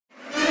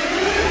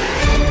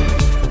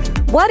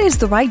What is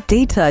the right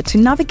data to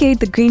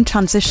navigate the green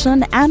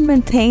transition and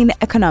maintain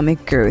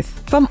economic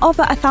growth? From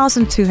over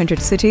 1,200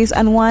 cities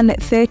and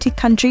 130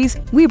 countries,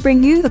 we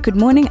bring you the Good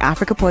Morning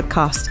Africa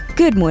podcast.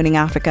 Good morning,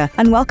 Africa,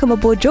 and welcome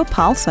aboard your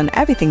pulse on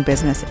everything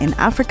business in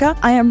Africa.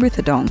 I am Ruth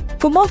Adong.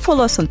 For more,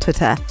 follow us on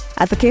Twitter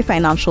at the K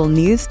Financial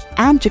News,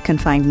 and you can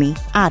find me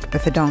at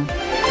Ruth Adong.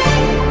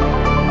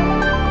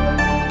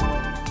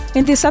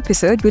 In this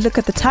episode, we look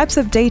at the types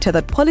of data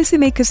that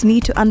policymakers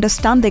need to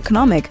understand the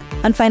economic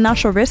and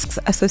financial risks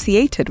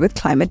associated with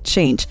climate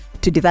change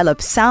to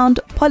develop sound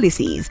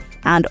policies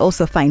and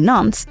also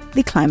finance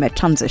the climate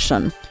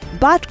transition.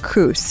 Bart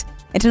Cruz,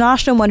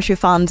 International Monetary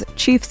Fund's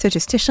Chief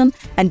Statistician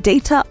and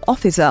Data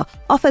Officer,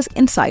 offers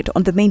insight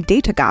on the main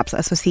data gaps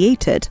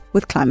associated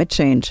with climate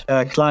change.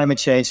 Climate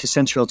change is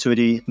central to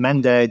the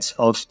mandate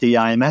of the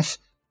IMF.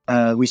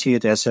 We see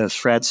it as a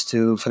threat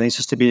to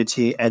financial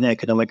stability and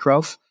economic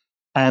growth.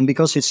 And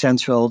because it's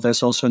central,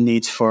 there's also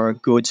need for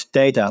good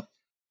data.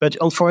 But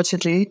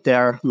unfortunately,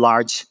 there are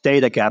large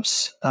data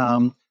gaps.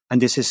 And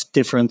this is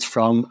different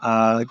from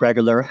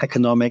regular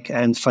economic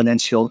and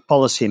financial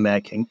policy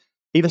making.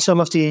 Even some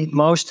of the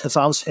most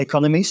advanced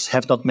economies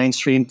have not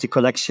mainstreamed the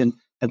collection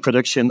and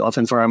production of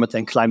environment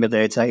and climate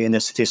data in their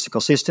statistical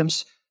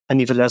systems,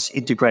 and even less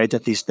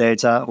integrated these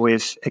data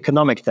with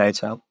economic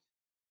data.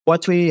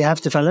 What we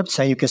have developed,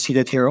 and you can see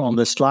that here on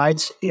the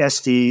slides,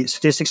 as the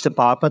Statistics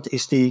Department,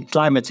 is the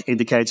Climate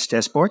Indicators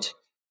Dashboard.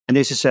 And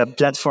this is a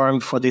platform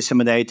for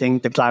disseminating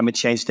the climate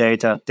change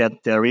data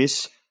that there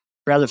is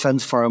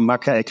relevant for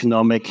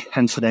macroeconomic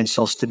and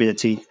financial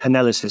stability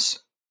analysis.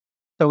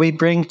 So we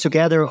bring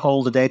together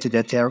all the data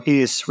that there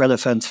is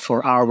relevant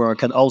for our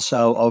work and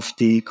also of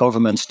the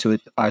governments to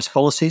advise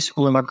policies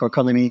on the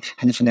macroeconomy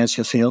and the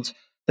financial field.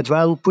 But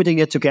while putting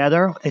it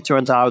together, it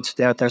turned out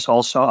that there's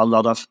also a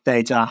lot of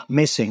data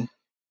missing.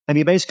 And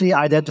we basically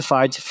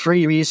identified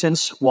 3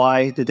 reasons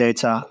why the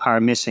data are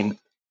missing.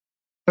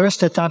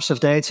 First, the types of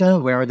data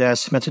where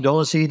there's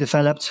methodology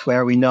developed,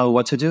 where we know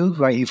what to do,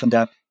 where even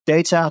the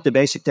data, the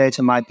basic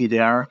data might be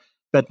there,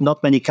 but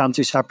not many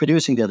countries are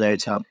producing the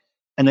data.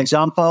 An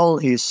example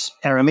is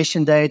air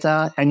emission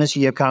data,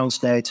 energy accounts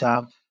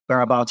data,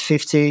 where about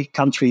 50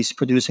 countries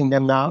producing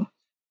them now.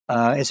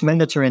 It's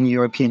mandatory in the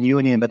European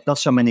Union, but not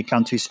so many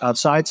countries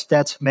outside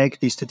that make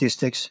these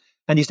statistics.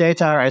 And these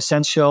data are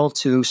essential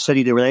to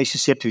study the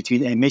relationship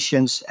between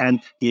emissions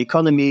and the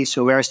economy.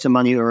 So where is the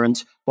money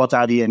earned? What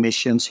are the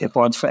emissions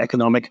important for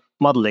economic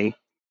modeling?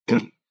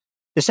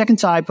 The second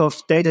type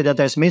of data that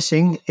is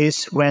missing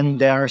is when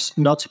there's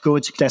not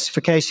good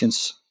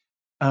classifications.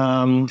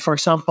 For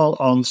example,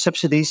 on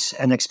subsidies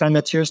and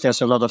expenditures,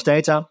 there's a lot of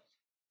data,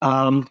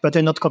 but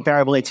they're not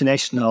comparable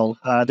international.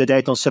 The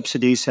data on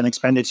subsidies and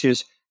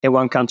expenditures in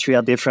one country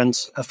are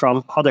different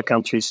from other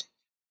countries.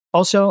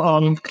 Also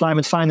on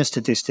climate finance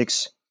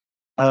statistics,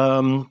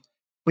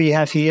 we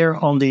have here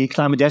on the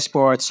climate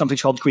dashboard something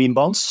called green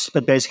bonds,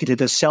 but basically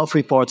it is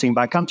self-reporting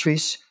by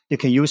countries. You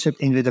can use it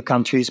in the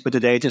countries, but the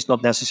data is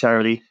not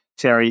necessarily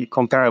very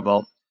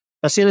comparable.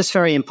 But still, it's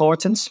very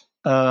important.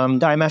 The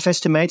IMF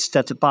estimates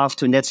that the path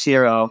to net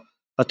zero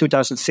by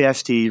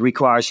 2050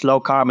 requires low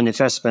carbon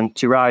investment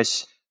to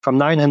rise from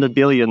 900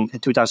 billion in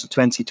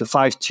 2020 to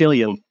 5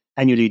 trillion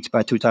annually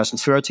by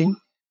 2030.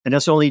 And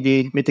that's only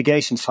the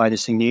mitigation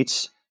financing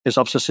needs. There's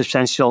also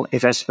substantial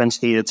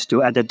investments needed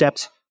to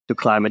adapt to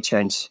climate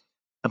change.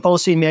 And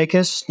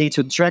policymakers need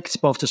to track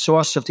both the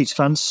source of these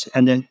funds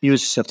and the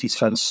uses of these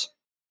funds.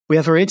 We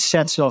have a rich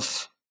set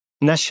of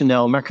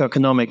national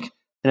macroeconomic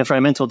and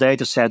environmental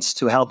data sets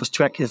to help us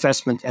track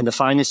investment and the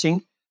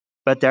financing,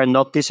 but they're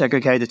not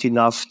disaggregated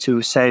enough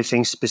to say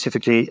things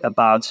specifically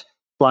about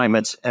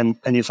climate and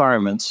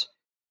environment.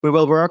 We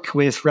will work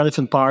with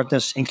relevant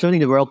partners,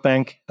 including the World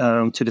Bank,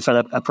 to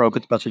develop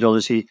appropriate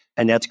methodology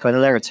and net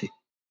granularity.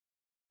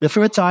 The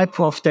third type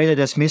of data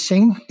that's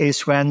missing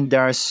is when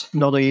there's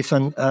not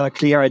even a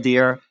clear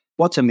idea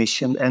what the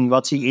mission and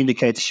what the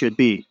indicator should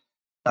be.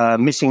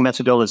 Missing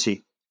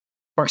methodology.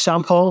 For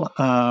example,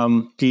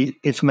 the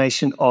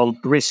information on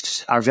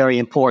risks are very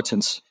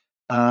important.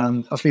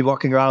 I've been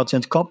walking around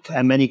at COP,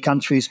 and many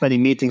countries, many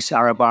meetings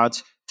are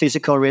about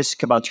physical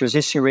risk, about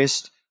transition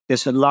risk.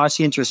 There's a large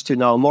interest to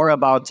know more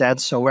about that.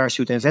 So where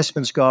should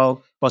investments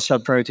go? What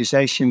should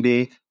prioritization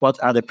be?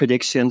 What are the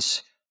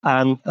predictions?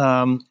 And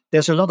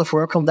there's a lot of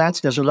work on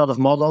that. There's a lot of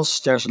models.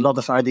 There's a lot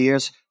of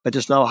ideas, but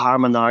there's no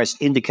harmonized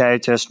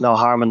indicators, no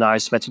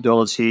harmonized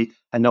methodology,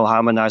 and no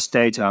harmonized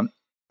data.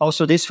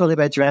 Also, this will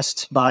be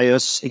addressed by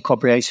us in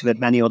cooperation with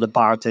many other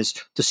parties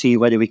to see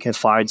whether we can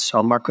find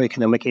some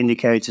macroeconomic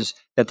indicators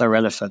that are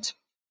relevant.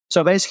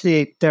 So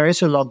basically, there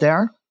is a lot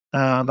there,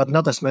 but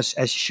not as much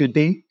as it should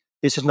be.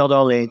 This is not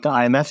only the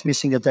IMF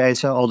missing the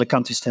data, all the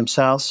countries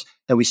themselves,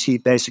 and we see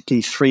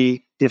basically 3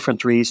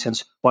 different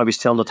reasons why we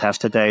still don't have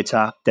the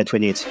data that we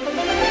need.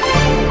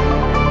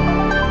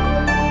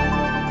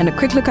 And a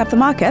quick look at the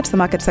market. The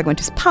market segment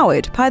is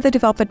powered by the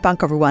Development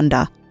Bank of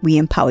Rwanda. We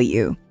empower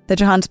you. The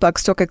Johannesburg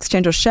Stock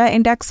Exchange or Share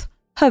Index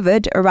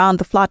hovered around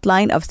the flat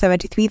line of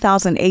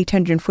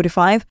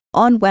 73,845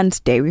 on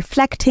Wednesday,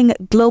 reflecting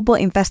global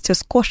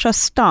investors' cautious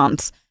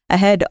stance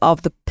ahead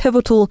of the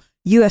pivotal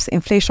U.S.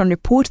 inflation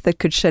report that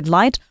could shed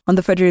light on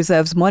the Federal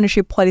Reserve's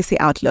monetary policy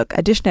outlook.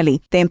 Additionally,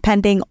 the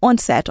impending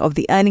onset of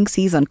the earnings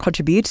season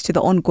contributes to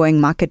the ongoing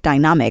market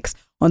dynamics.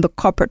 On the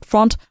corporate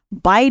front,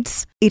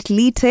 Bytes,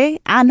 Itlite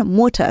and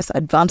Motors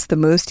advanced the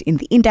most in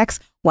the index,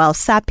 while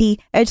Sappi,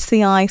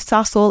 HCI,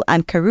 Sasol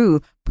and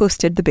Karoo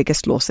posted the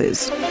biggest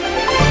losses.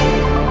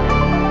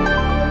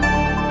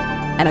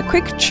 And a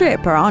quick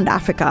trip around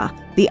Africa.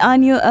 The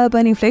annual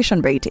urban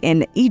inflation rate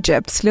in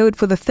Egypt slowed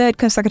for the third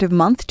consecutive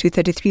month to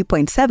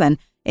 33.7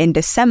 in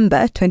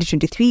December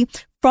 2023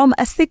 from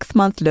a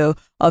six-month low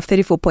of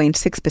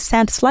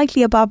 34.6%,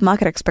 slightly above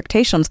market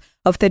expectations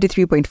of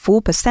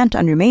 33.4%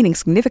 and remaining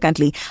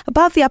significantly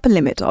above the upper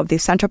limit of the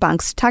central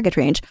bank's target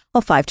range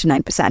of 5 to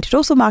 9%. It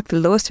also marked the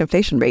lowest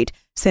inflation rate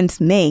since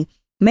May,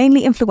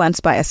 mainly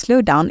influenced by a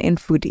slowdown in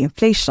food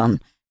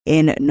inflation.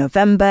 In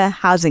November,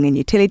 housing and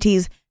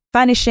utilities,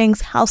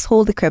 furnishings,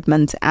 household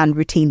equipment and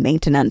routine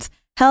maintenance,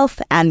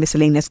 health and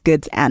miscellaneous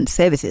goods and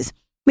services.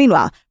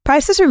 Meanwhile,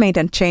 prices remained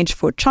unchanged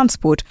for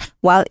transport,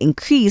 while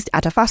increased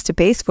at a faster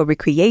pace for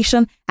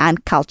recreation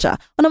and culture.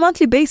 On a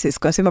monthly basis,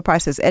 consumer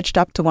prices edged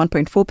up to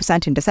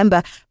 1.4% in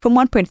December from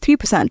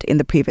 1.3% in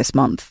the previous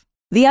month.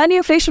 The annual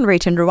inflation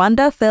rate in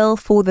Rwanda fell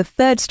for the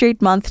third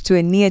straight month to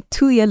a near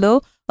two-year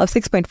low of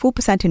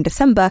 6.4% in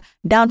December,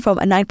 down from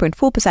a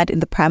 9.4% in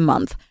the prior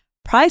month.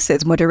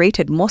 Prices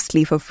moderated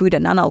mostly for food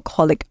and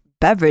non-alcoholic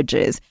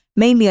beverages,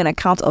 mainly on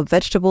account of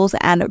vegetables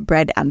and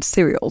bread and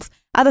cereals.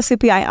 Other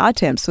CPI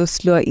items saw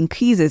slower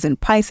increases in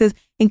prices,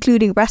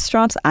 including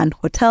restaurants and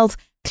hotels,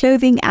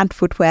 clothing and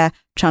footwear,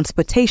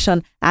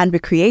 transportation and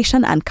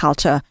recreation and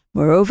culture.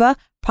 Moreover,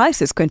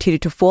 prices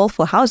continued to fall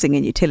for housing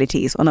and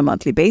utilities on a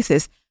monthly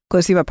basis.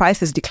 Consumer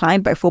prices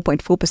declined by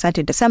 4.4%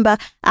 in December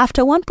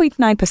after a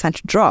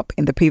 1.9% drop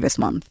in the previous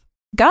month.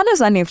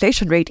 Ghana's annual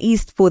inflation rate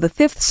eased for the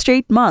fifth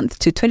straight month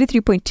to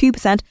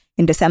 23.2%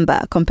 in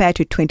December compared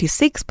to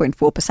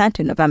 26.4%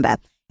 in November.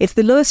 It's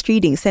the lowest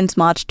reading since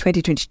March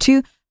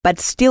 2022, but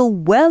still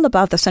well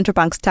above the central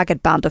bank's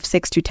target band of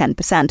 6 to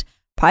 10%.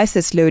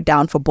 Prices slowed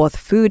down for both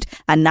food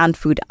and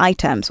non-food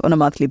items. On a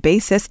monthly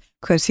basis,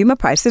 consumer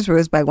prices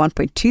rose by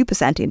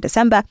 1.2% in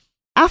December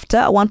after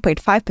a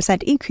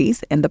 1.5%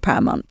 increase in the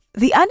prior month.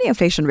 The annual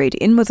inflation rate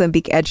in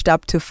Mozambique edged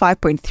up to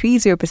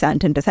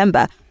 5.30% in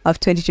December of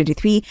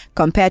 2023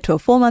 compared to a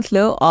 4-month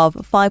low of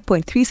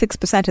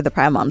 5.36% in the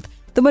prior month.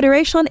 The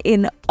moderation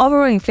in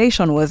overall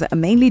inflation was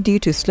mainly due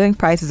to slowing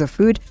prices of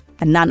food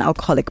and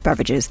non-alcoholic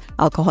beverages,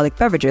 alcoholic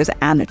beverages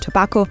and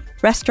tobacco,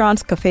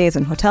 restaurants, cafes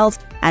and hotels,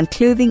 and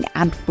clothing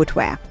and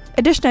footwear.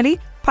 Additionally,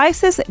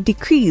 prices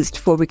decreased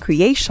for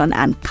recreation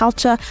and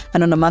culture,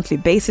 and on a monthly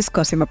basis,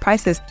 consumer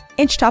prices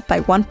inched up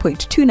by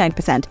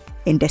 1.29%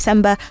 in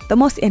December, the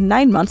most in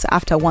 9 months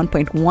after a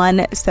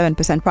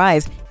 1.17%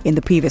 rise in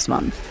the previous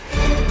month.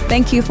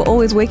 Thank you for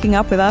always waking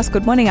up with us.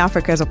 Good Morning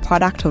Africa is a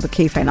product of the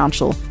K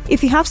Financial.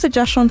 If you have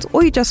suggestions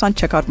or you just want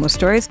to check out more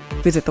stories,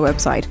 visit the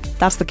website.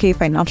 That's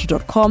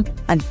thekfinancial.com,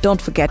 and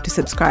don't forget to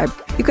subscribe.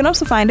 You can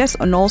also find us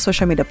on all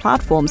social media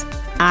platforms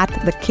at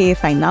the K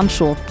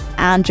Financial,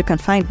 and you can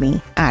find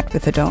me at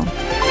With a Dawn.